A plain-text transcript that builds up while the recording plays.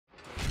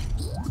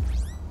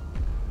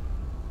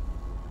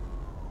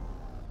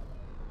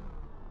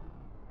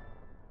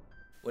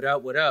What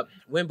up, what up?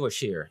 WINBUSH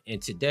here,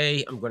 and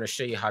today I'm going to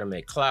show you how to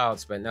make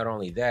clouds. But not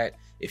only that,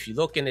 if you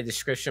look in the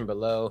description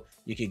below,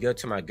 you can go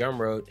to my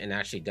Gumroad and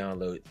actually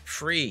download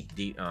free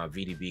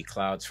VDB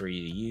Clouds for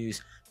you to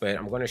use. But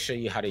I'm going to show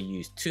you how to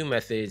use two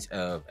methods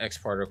of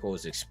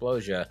X-Particles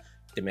Expolosia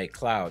to make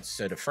clouds.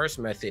 So the first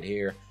method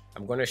here,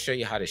 I'm going to show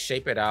you how to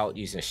shape it out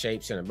using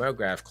shapes in a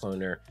Mograph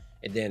Cloner.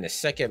 And then the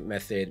second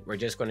method, we're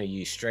just going to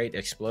use straight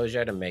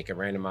Expolosia to make a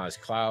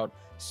randomized cloud.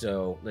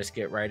 So let's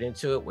get right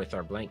into it with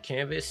our blank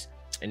canvas.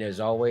 And as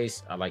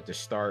always, I like to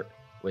start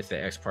with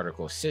the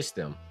X-Particles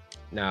system.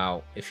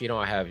 Now, if you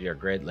don't have your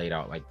grid laid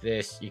out like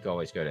this, you can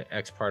always go to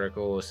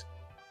X-Particles,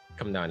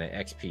 come down to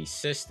XP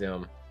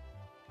system,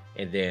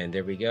 and then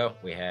there we go.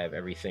 We have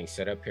everything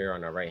set up here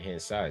on our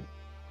right-hand side.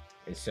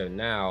 And so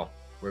now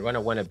we're going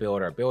to want to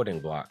build our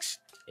building blocks,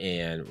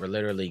 and we're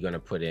literally going to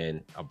put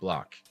in a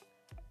block.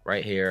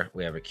 Right here,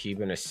 we have a cube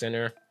in the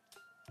center.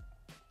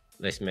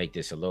 Let's make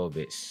this a little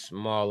bit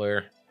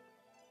smaller,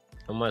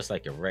 almost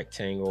like a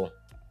rectangle.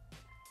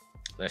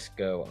 Let's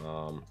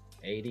go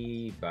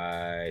 80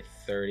 by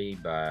 30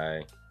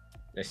 by,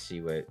 let's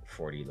see what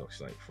 40 looks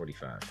like,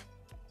 45.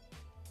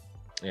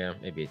 Yeah,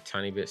 maybe a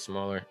tiny bit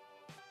smaller.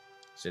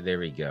 So there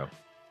we go.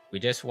 We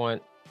just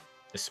want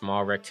a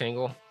small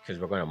rectangle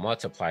because we're going to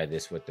multiply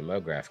this with the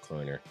Mograph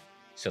Cloner.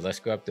 So let's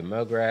go up to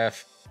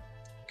Mograph,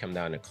 come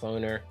down to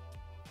Cloner,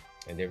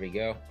 and there we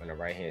go. On the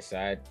right hand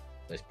side,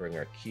 let's bring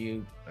our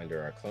cube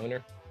under our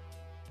cloner,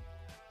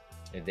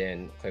 and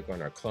then click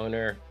on our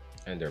cloner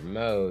under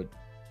mode.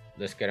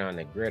 Let's get on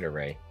the grid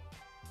array,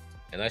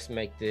 and let's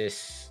make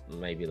this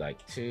maybe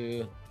like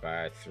 2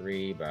 by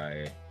 3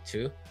 by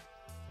 2.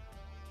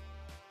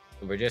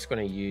 And we're just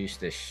going to use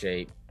this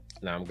shape.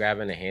 Now I'm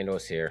grabbing the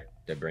handles here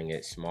to bring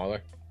it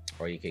smaller,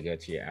 or you could go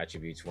to your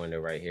attributes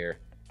window right here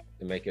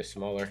to make it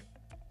smaller.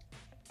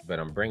 But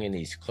I'm bringing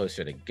these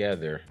closer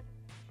together,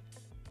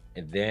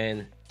 and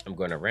then I'm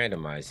going to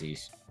randomize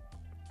these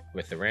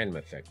with the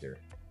random effector.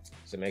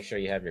 So make sure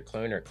you have your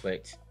cloner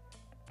clicked,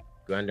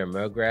 go under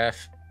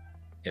Mograph,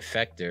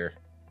 Effector,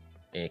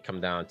 and come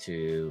down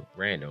to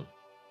random.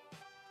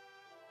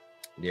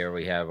 There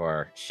we have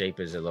our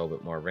shape is a little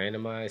bit more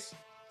randomized.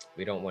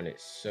 We don't want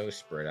it so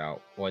spread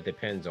out. Well, it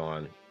depends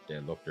on the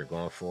look you're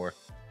going for.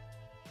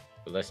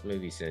 But let's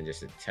move these in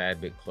just a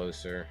tad bit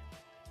closer.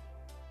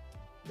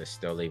 Let's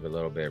still leave a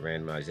little bit of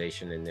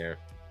randomization in there.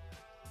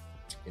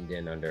 And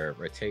then under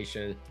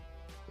rotation,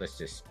 let's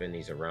just spin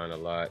these around a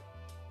lot.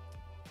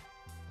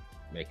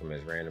 Make them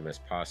as random as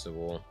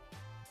possible.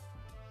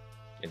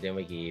 And then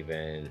we can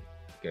even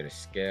go to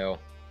scale.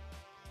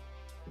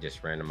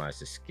 Just randomize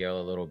the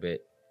scale a little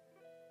bit,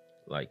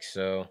 like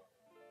so.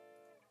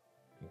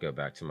 Go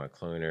back to my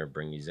cloner,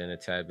 bring these in a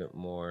tad bit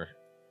more.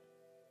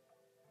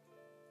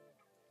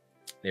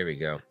 There we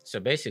go. So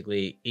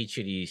basically, each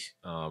of these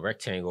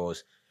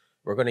rectangles,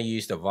 we're going to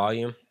use the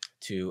volume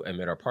to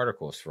emit our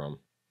particles from.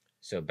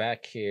 So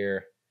back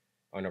here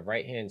on the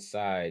right hand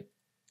side,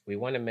 we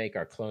want to make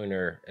our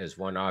cloner as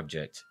one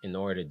object. In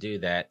order to do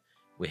that,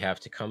 we have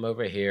to come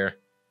over here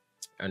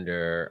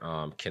under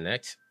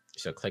connect.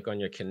 So click on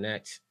your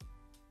connect,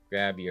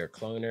 grab your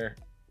cloner,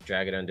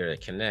 drag it under the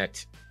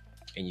connect,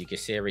 and you can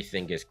see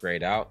everything gets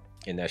grayed out,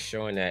 and that's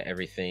showing that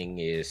everything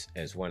is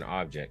as one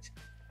object.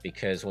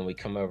 Because when we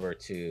come over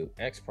to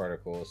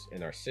X-Particles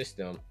in our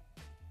system,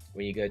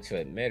 when you go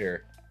to emitter,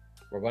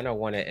 we're going to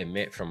want to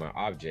emit from an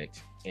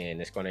object,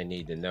 and it's going to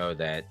need to know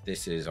that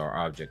this is our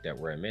object that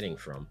we're emitting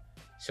from.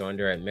 So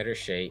under emitter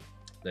shape,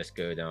 let's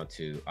go down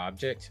to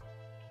object,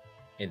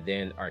 and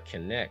then our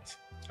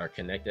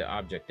connected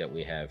object that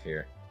we have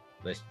here,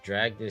 let's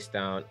drag this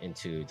down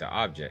into the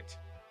object.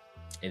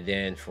 And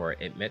then for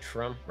emit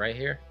from right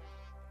here,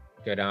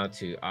 go down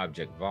to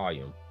object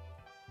volume.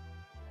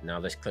 Now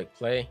let's click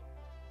play,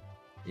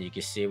 and you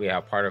can see we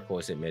have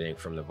particles emitting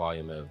from the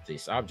volume of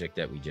this object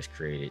that we just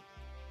created.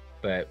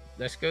 But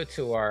let's go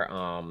to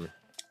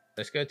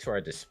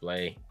our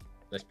display.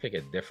 Let's pick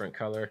a different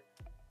color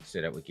so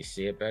that we can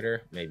see it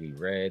better, maybe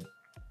red.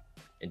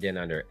 And then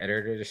under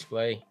editor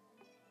display,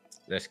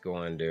 let's go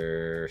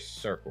under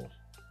circle.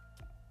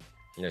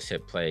 And let's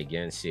hit play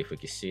again, see if we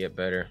can see it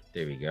better.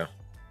 There we go.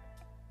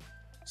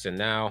 So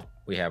now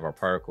we have our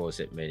particles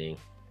emitting,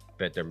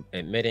 but they're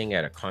emitting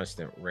at a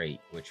constant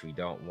rate, which we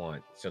don't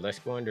want. So let's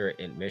go under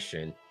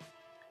emission,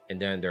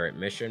 and then under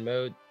emission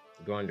mode,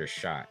 go under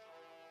shot.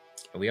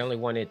 And we only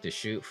want it to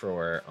shoot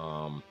for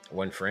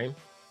 1 frame.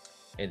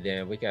 And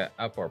then we got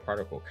up our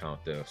particle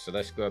count though. So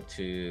let's go up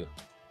to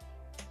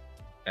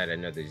add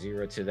another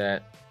 0 to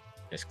that.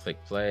 Let's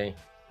click play.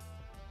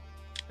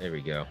 There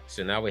we go.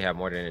 So now we have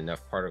more than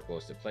enough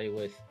particles to play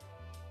with.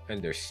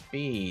 Under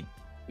speed,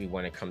 we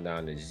want to come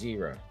down to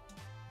 0.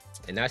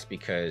 And that's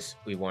because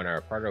we want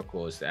our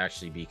particles to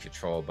actually be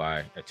controlled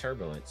by a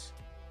turbulence.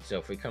 So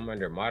if we come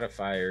under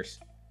modifiers,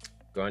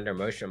 go under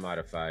motion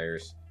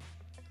modifiers,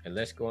 and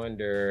let's go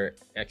under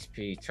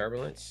XP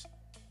turbulence.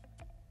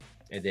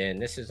 And then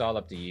this is all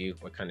up to you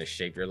what kind of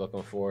shape you're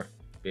looking for.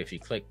 But if you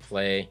click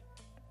play,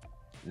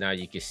 now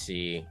you can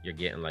see you're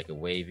getting like a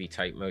wavy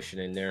type motion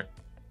in there.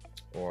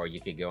 Or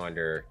you could go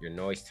under your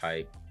noise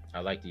type I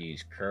like to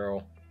use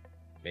curl,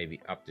 maybe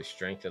up the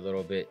strength a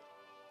little bit.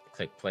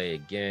 Click play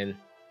again.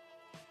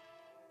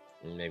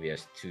 Maybe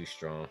that's too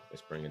strong.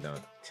 Let's bring it down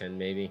to 10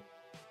 maybe.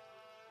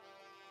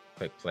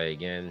 Click play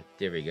again.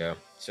 There we go.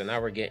 So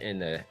now we're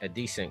getting a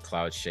decent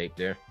cloud shape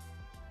there.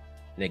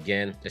 And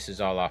again, this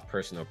is all off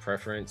personal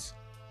preference.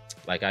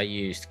 Like I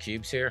used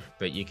cubes here,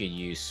 but you could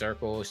use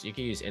circles. You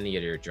could use any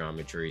of your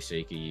geometry. So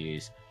you could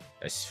use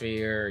a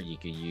sphere, you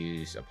could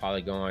use a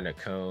polygon, a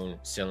cone,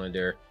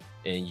 cylinder,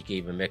 and you can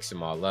even mix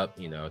them all up,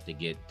 you know, to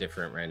get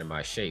different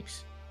randomized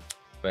shapes.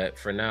 But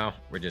for now,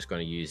 we're just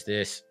going to use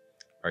this.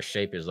 Our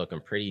shape is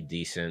looking pretty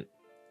decent.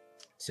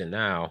 So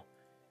now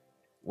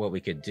what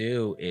we could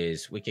do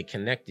is we could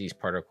connect these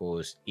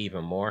particles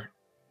even more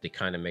to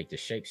kind of make the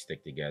shape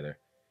stick together.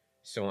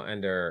 So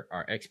under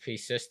our XP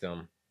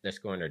system, let's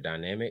go under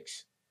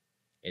dynamics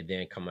and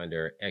then come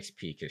under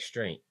XP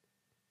constraint.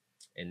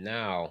 And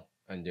now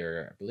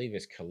under, I believe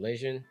it's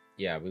collision.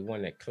 Yeah, we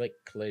want to click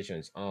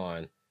collisions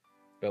on,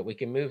 but we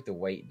can move the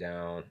weight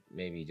down,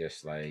 maybe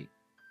just like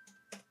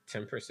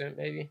 10%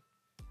 maybe.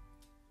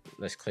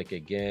 Let's click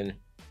again.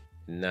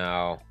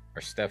 Now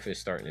our stuff is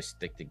starting to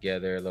stick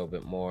together a little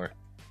bit more,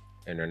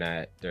 and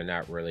they're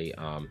not really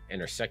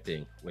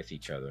intersecting with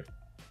each other.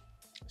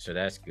 So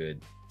that's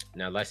good.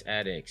 Now let's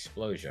add an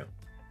explosion.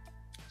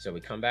 So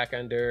we come back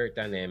under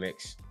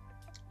dynamics.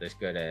 Let's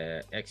go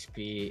to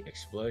XP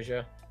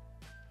Expolosia.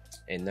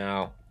 And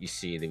now you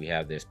see that we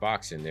have this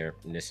box in there,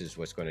 and this is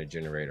what's going to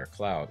generate our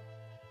cloud.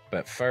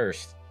 But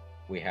first,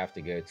 we have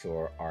to go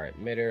to our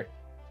emitter.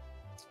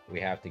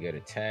 We have to go to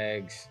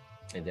tags,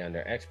 and then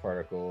under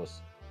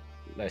X-Particles,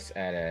 let's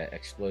add an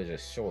explosion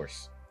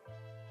source.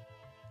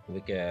 We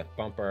can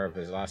bump our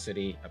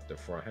velocity up to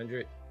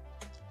 400.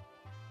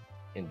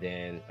 And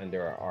then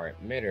under our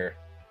emitter,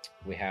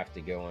 we have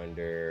to go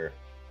under,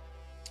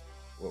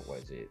 what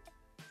was it?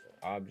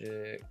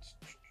 Objects,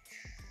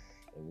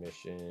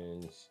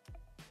 emissions.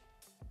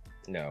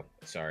 No,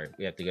 sorry.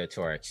 We have to go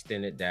to our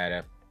extended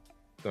data,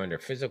 go under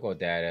physical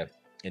data,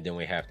 and then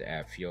we have to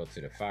add fuel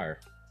to the fire.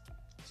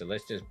 So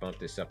let's just bump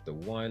this up to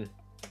 1.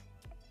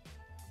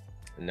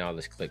 And now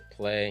let's click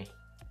play.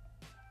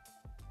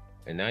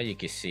 And now you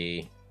can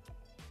see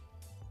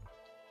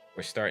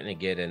we're starting to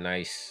get a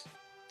nice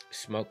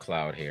smoke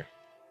cloud here.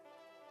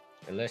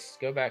 And let's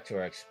go back to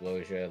our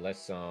Explosia.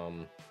 Let's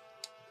go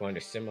under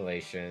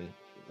simulation.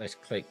 Let's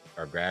click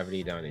our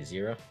gravity down to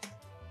 0.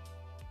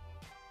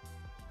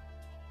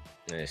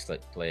 And let's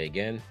click play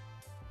again.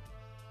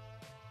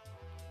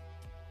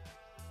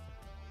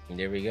 And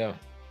there we go.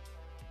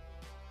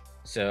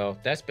 So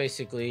that's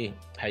basically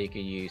how you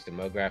can use the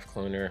Mograph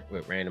Cloner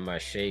with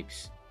randomized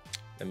shapes.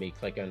 Let me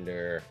click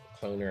under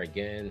Cloner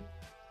again,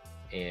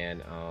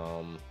 and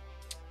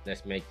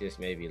let's make this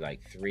maybe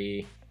like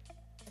 3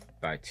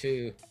 by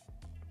 2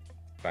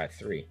 by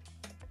 3.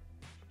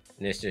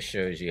 And this just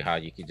shows you how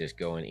you can just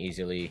go in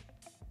easily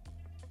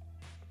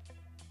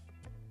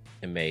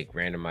and make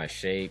randomized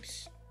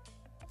shapes.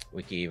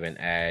 We can even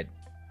add,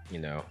 you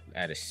know,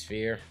 add a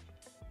sphere.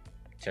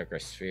 Take our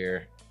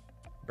sphere,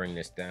 bring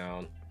this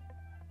down,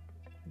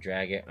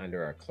 drag it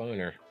under our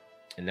cloner,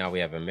 and now we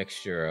have a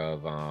mixture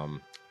of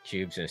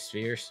cubes and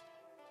spheres,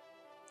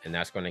 and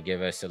that's going to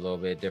give us a little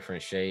bit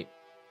different shape.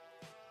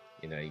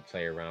 You know, you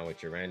play around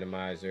with your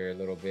randomizer a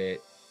little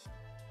bit.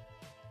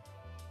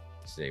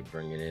 Say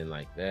bring it in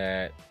like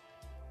that.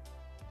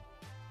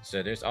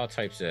 So there's all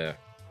types of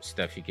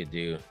stuff you could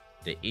do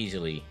to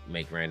easily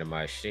make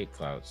randomized shape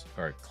clouds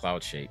or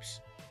cloud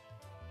shapes.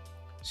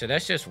 So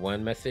that's just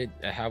one method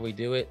of how we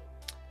do it.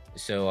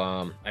 So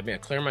I'm going to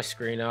clear my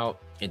screen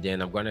out, and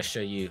then I'm going to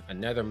show you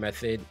another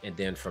method, and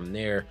then from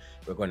there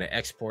we're going to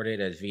export it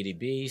as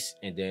VDBs,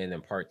 and then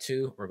in part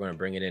 2 we're going to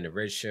bring it into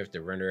redshift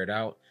to render it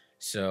out.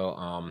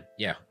 So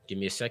yeah, give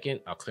me a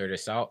second, I'll clear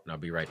this out and I'll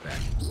be right back.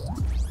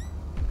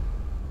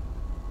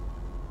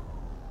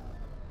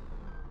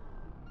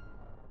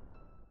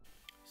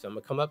 So I'm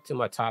going to come up to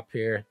my top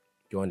here,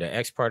 go into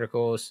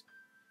X-Particles,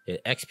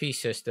 hit XP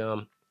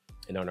system,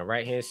 and on the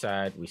right hand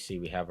side we see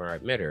we have our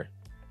emitter.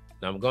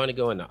 Now I'm going to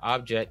go into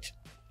object,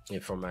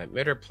 and for my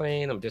emitter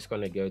plane I'm just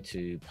going to go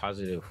to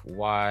positive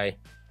Y,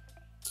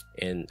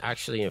 and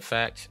actually in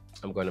fact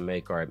I'm going to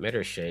make our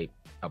emitter shape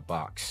a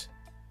box.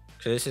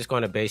 So this is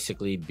going to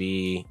basically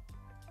be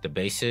the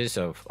basis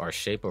of our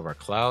shape of our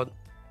cloud.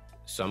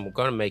 So I'm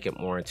going to make it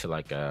more into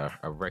like a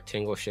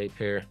rectangle shape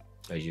here,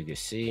 as you can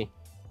see.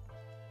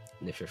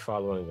 And if you're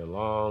following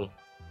along,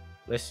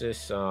 let's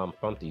just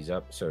bump these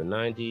up. So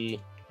 90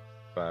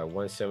 by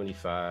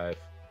 175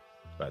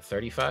 by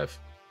 35.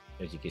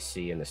 As you can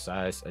see in the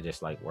size, I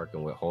just like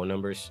working with whole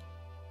numbers.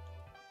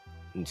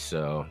 And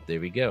so there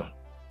we go.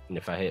 And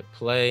if I hit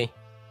play,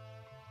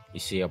 you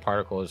see our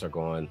particles are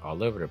going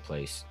all over the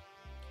place.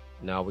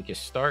 Now we can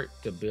start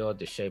to build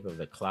the shape of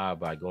the cloud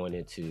by going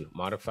into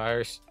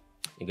modifiers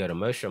and go to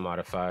motion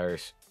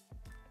modifiers,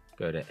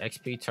 go to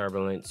XP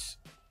Turbulence,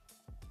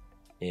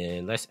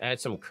 and let's add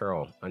some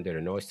curl under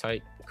the noise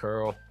type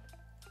curl.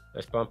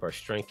 Let's bump our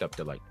strength up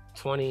to like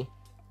 20,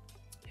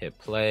 hit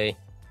play,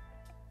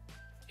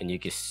 and you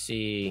can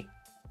see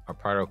our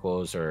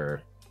particles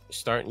are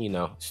starting,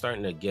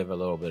 starting to give a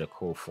little bit of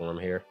cool form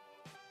here.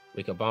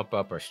 We can bump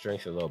up our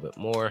strength a little bit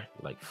more,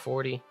 like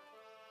 40.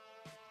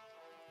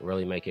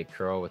 Really make it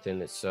curl within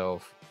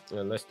itself.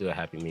 And let's do a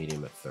happy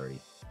medium at 30.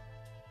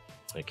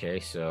 Okay,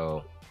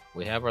 so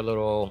we have our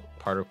little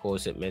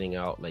particles emitting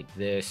out like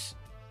this.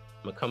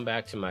 I'm gonna come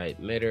back to my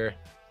emitter,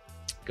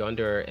 go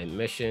under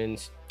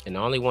emissions, and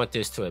I only want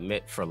this to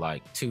emit for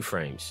like 2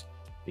 frames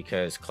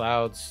because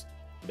clouds,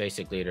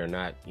 basically they're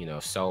not,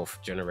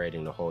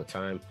 self-generating the whole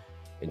time.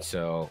 And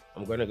so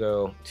I'm gonna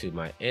go to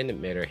my end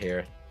emitter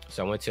here.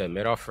 So I went to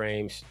emit all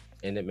frames,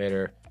 end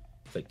emitter,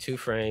 click 2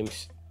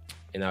 frames,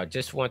 and I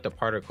just want the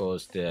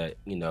particles to,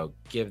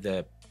 give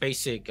the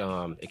basic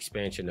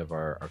expansion of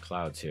our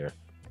clouds here.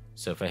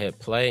 So if I hit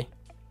play,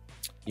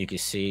 you can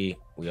see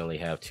we only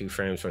have 2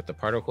 frames worth of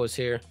particles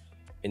here.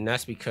 And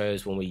that's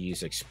because when we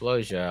use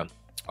Expolosia,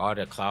 all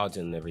the clouds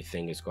and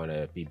everything is going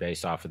to be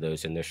based off of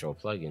those initial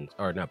plugins,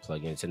 or not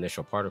plugins,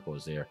 initial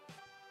particles there.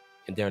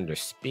 And then under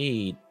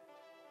speed,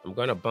 I'm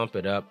going to bump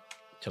it up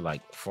to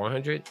like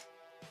 400.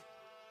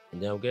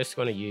 And then I'm just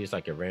going to use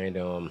like a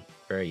random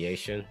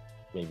variation,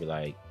 maybe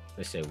like,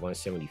 let's say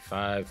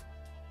 175,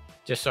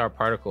 just so our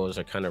particles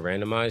are kind of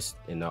randomized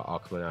and not all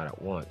coming out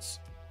at once.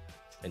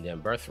 And then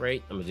birth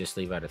rate, I'm gonna just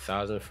leave at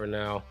 1000 for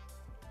now.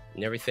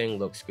 And everything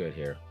looks good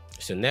here.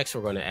 So next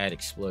we're gonna add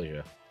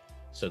Expolosia.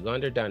 So go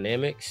under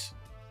dynamics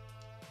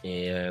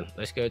and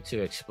let's go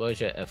to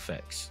Expolosia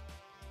FX.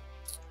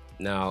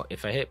 Now,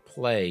 if I hit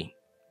play,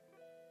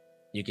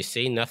 you can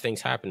see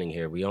nothing's happening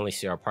here. We only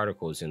see our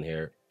particles in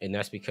here. And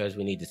that's because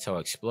we need to tell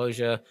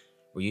Expolosia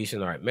we're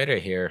using our emitter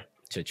here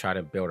to try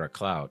to build our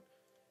cloud.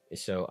 And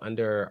so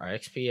under our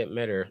XP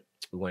emitter,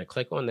 we want to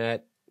click on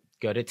that,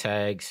 go to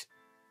tags,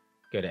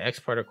 go to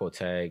X-Particle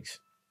tags,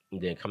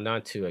 and then come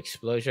down to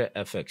Expolosia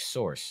FX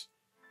source.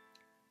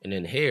 And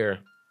then here,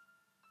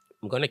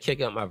 I'm going to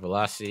kick up my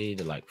velocity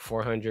to like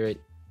 400,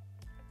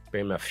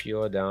 bring my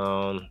fuel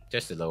down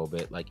just a little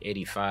bit, like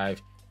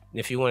 85. And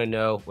if you want to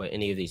know what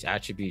any of these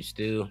attributes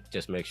do,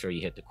 just make sure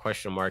you hit the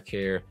question mark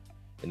here.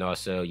 And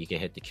also you can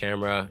hit the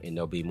camera and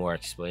there'll be more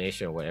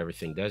explanation of what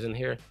everything does in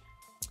here.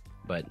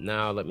 But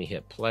now let me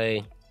hit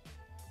play.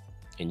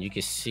 And you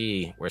can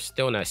see we're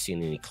still not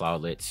seeing any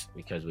cloudlets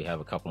because we have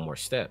a couple more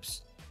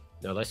steps.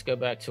 Now let's go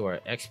back to our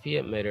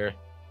XP emitter,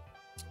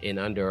 and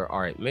under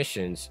our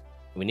emissions,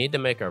 we need to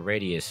make our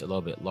radius a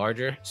little bit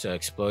larger so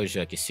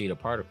Expolosia can see the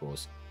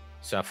particles.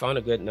 So I found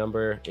a good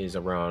number is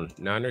around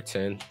 9 or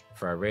 10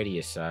 for our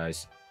radius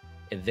size.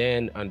 And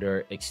then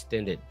under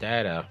extended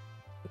data,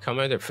 we come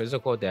under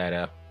physical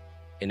data,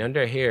 and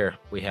under here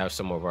we have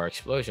some of our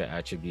Expolosia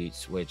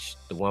attributes, which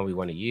the one we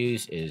want to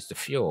use is the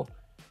fuel.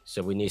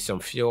 So we need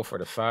some fuel for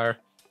the fire.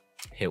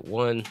 Hit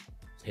 1,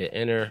 hit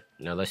enter.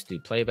 Now let's do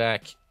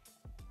playback.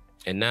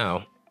 And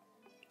now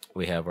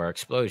we have our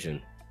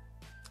explosion.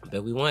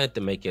 But we wanted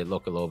to make it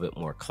look a little bit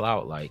more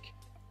cloud-like.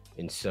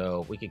 And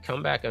so we could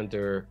come back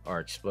under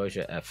our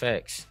Expolosia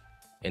FX,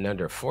 and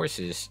under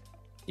forces,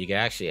 you can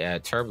actually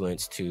add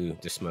turbulence to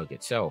the smoke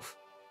itself.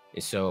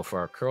 And so for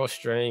our curl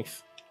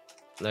strength,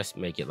 let's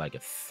make it like a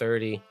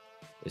 30.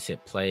 Let's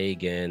hit play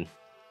again.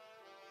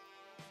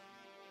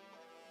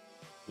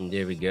 And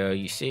there we go.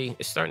 You see,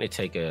 it's starting to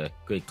take a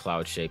good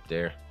cloud shape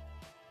there.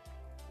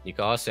 You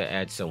can also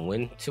add some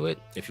wind to it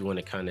if you want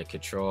to kind of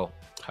control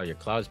how your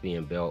cloud's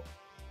being built.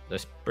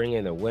 Let's bring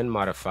in a wind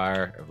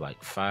modifier of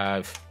like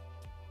 5.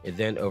 And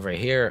then over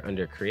here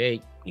under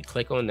create, you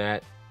click on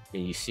that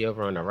and you see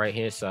over on the right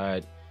hand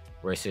side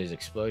where it says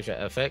Expolosia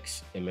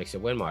FX, it makes a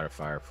wind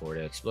modifier for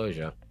the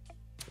Expolosia.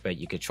 But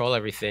you control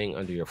everything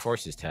under your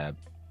forces tab.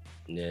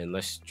 And then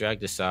let's drag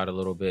this out a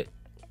little bit.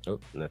 Oh,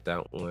 not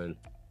that one.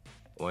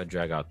 I want to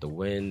drag out the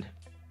wind.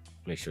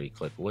 Make sure you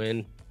click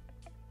wind.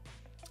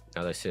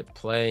 Now let's hit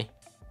play.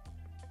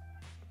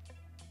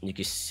 You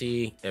can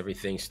see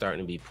everything starting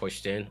to be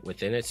pushed in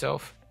within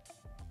itself.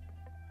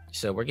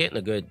 So we're getting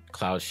a good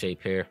cloud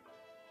shape here.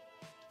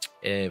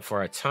 And for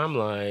our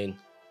timeline,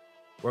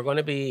 we're going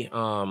to be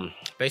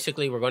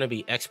basically we're going to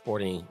be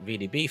exporting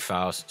VDB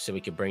files so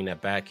we can bring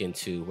that back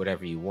into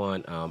whatever you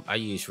want. I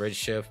use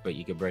redshift, but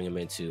you can bring them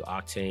into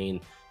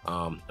Octane.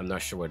 I'm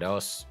not sure what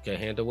else can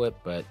handle it,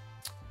 but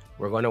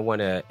we're going to want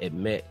to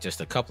emit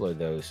just a couple of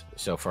those.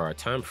 So for our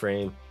time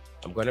frame,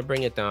 I'm going to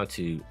bring it down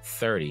to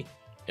 30.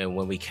 And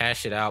when we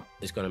cache it out,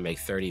 it's going to make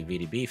 30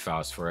 VDB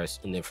files for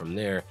us. And then from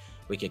there,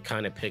 we can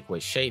kind of pick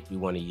what shape we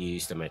want to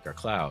use to make our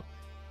cloud.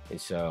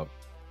 And so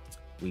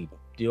we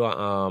do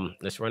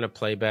let's run a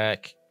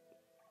playback.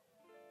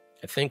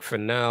 I think for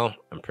now,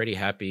 I'm pretty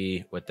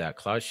happy with that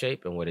cloud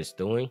shape and what it's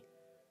doing.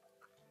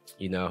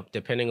 You know,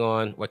 depending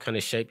on what kind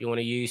of shape you want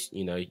to use,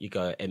 you know, you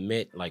can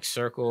emit like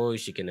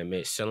circles, you can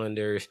emit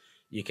cylinders,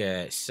 you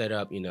can set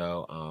up,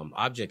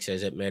 objects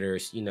as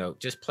emitters,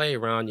 just play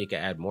around. You can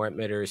add more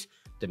emitters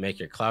to make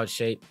your cloud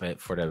shape. But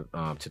for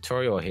the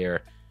tutorial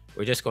here,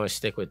 we're just going to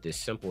stick with this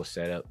simple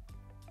setup,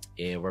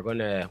 and we're going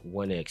to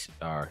want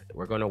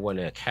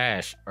to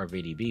cache our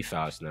VDB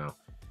files now.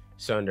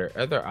 So under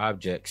other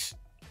objects,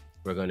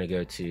 we're going to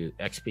go to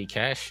XP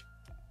cache.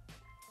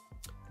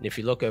 And if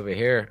you look over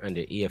here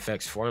under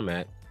EFX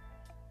format,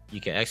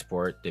 you can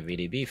export the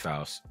VDB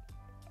files.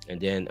 And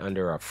then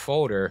under our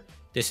folder,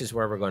 this is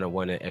where we're going to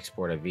want to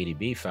export our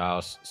VDB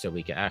files so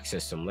we can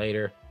access them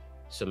later.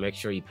 So make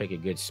sure you pick a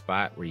good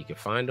spot where you can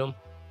find them.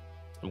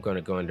 I'm going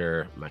to go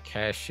under my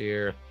cache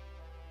here,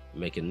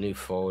 make a new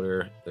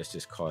folder. Let's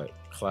just call it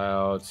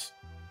Clouds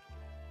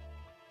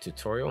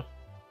Tutorial.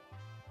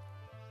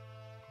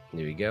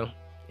 There we go.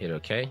 Hit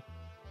OK.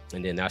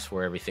 And then that's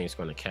where everything's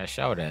going to cache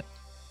out at.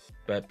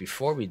 But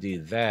before we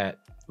do that,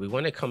 we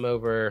want to come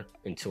over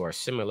into our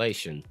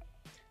simulation.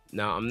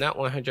 Now, I'm not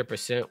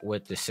 100%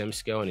 what the sim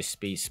scale and the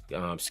speed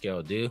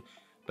scale do,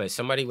 but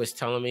somebody was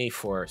telling me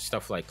for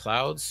stuff like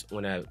clouds,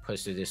 when I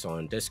posted this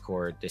on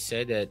Discord, they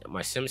said that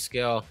my sim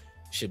scale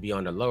should be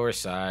on the lower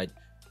side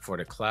for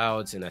the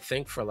clouds. And I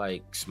think for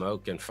like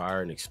smoke and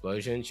fire and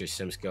explosions, your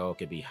sim scale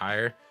could be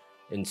higher.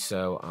 And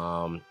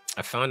so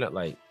I found that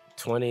like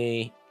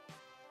 20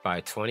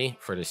 by 20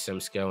 for the sim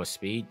scale and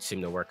speed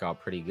seemed to work out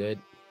pretty good.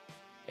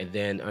 And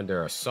then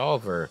under a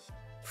solver,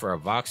 for a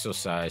voxel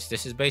size,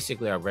 this is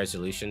basically our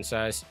resolution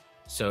size.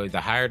 So the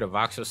higher the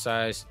voxel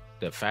size,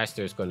 the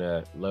faster it's going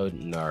to load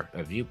in our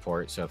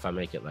viewport. So if I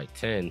make it like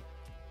 10,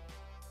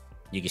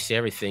 you can see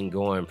everything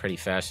going pretty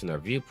fast in our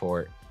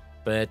viewport,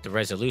 but the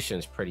resolution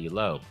is pretty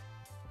low.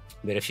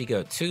 But if you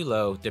go too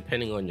low,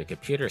 depending on your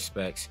computer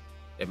specs,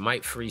 it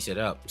might freeze it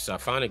up. So I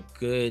found a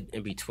good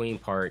in between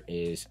part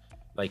is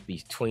like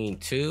between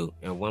 2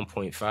 and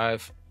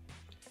 1.5.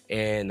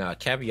 And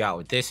caveat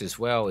with this as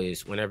well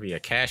is whenever you're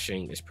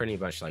caching, it's pretty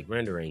much like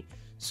rendering.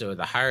 So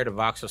the higher the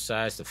voxel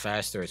size, the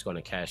faster it's going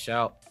to cache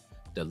out.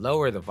 The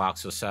lower the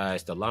voxel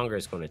size, the longer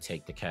it's going to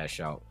take to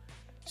cache out.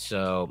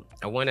 So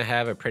I want to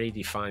have a pretty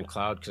defined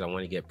cloud because I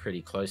want to get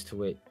pretty close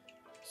to it.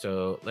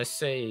 So let's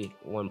say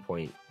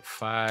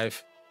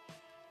 1.5.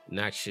 And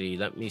actually,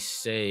 let me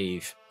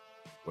save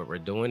what we're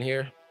doing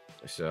here.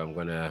 So I'm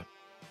going to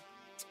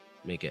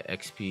make an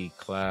XP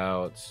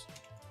Clouds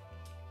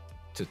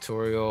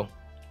tutorial.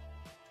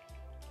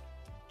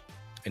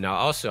 And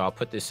I'll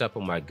put this up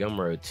on my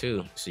Gumroad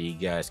too, so you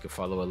guys can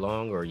follow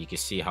along, or you can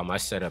see how my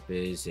setup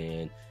is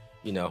and,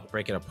 you know,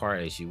 break it apart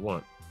as you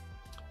want.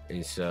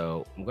 And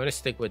so I'm going to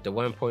stick with the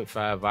 1.5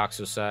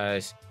 voxel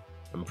size.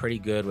 I'm pretty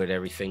good with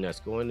everything that's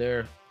going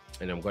there.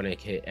 And I'm going to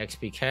hit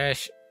XP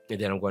cache,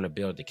 and then I'm going to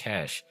build the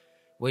cache,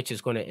 which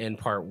is going to end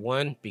part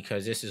 1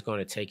 because this is going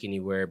to take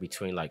anywhere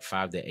between like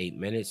 5 to 8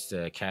 minutes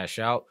to cache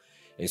out.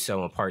 And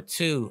so in part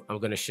 2, I'm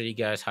going to show you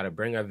guys how to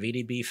bring our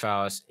VDB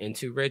files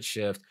into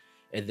Redshift.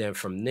 And then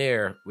from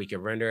there, we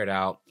can render it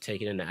out,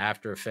 take it into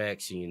After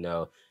Effects, you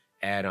know,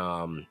 add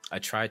a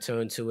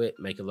tritone to it,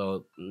 make a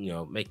little, you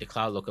know, make the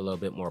cloud look a little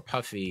bit more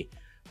puffy.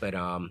 But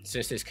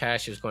since this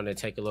cache is going to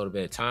take a little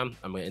bit of time,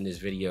 I'm going to end this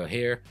video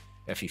here.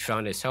 If you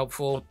found this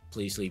helpful,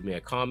 please leave me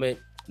a comment,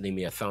 leave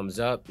me a thumbs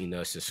up, you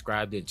know,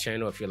 subscribe to the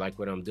channel if you like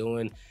what I'm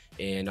doing.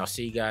 And I'll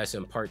see you guys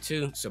in part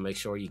 2. So make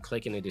sure you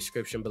click in the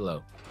description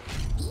below.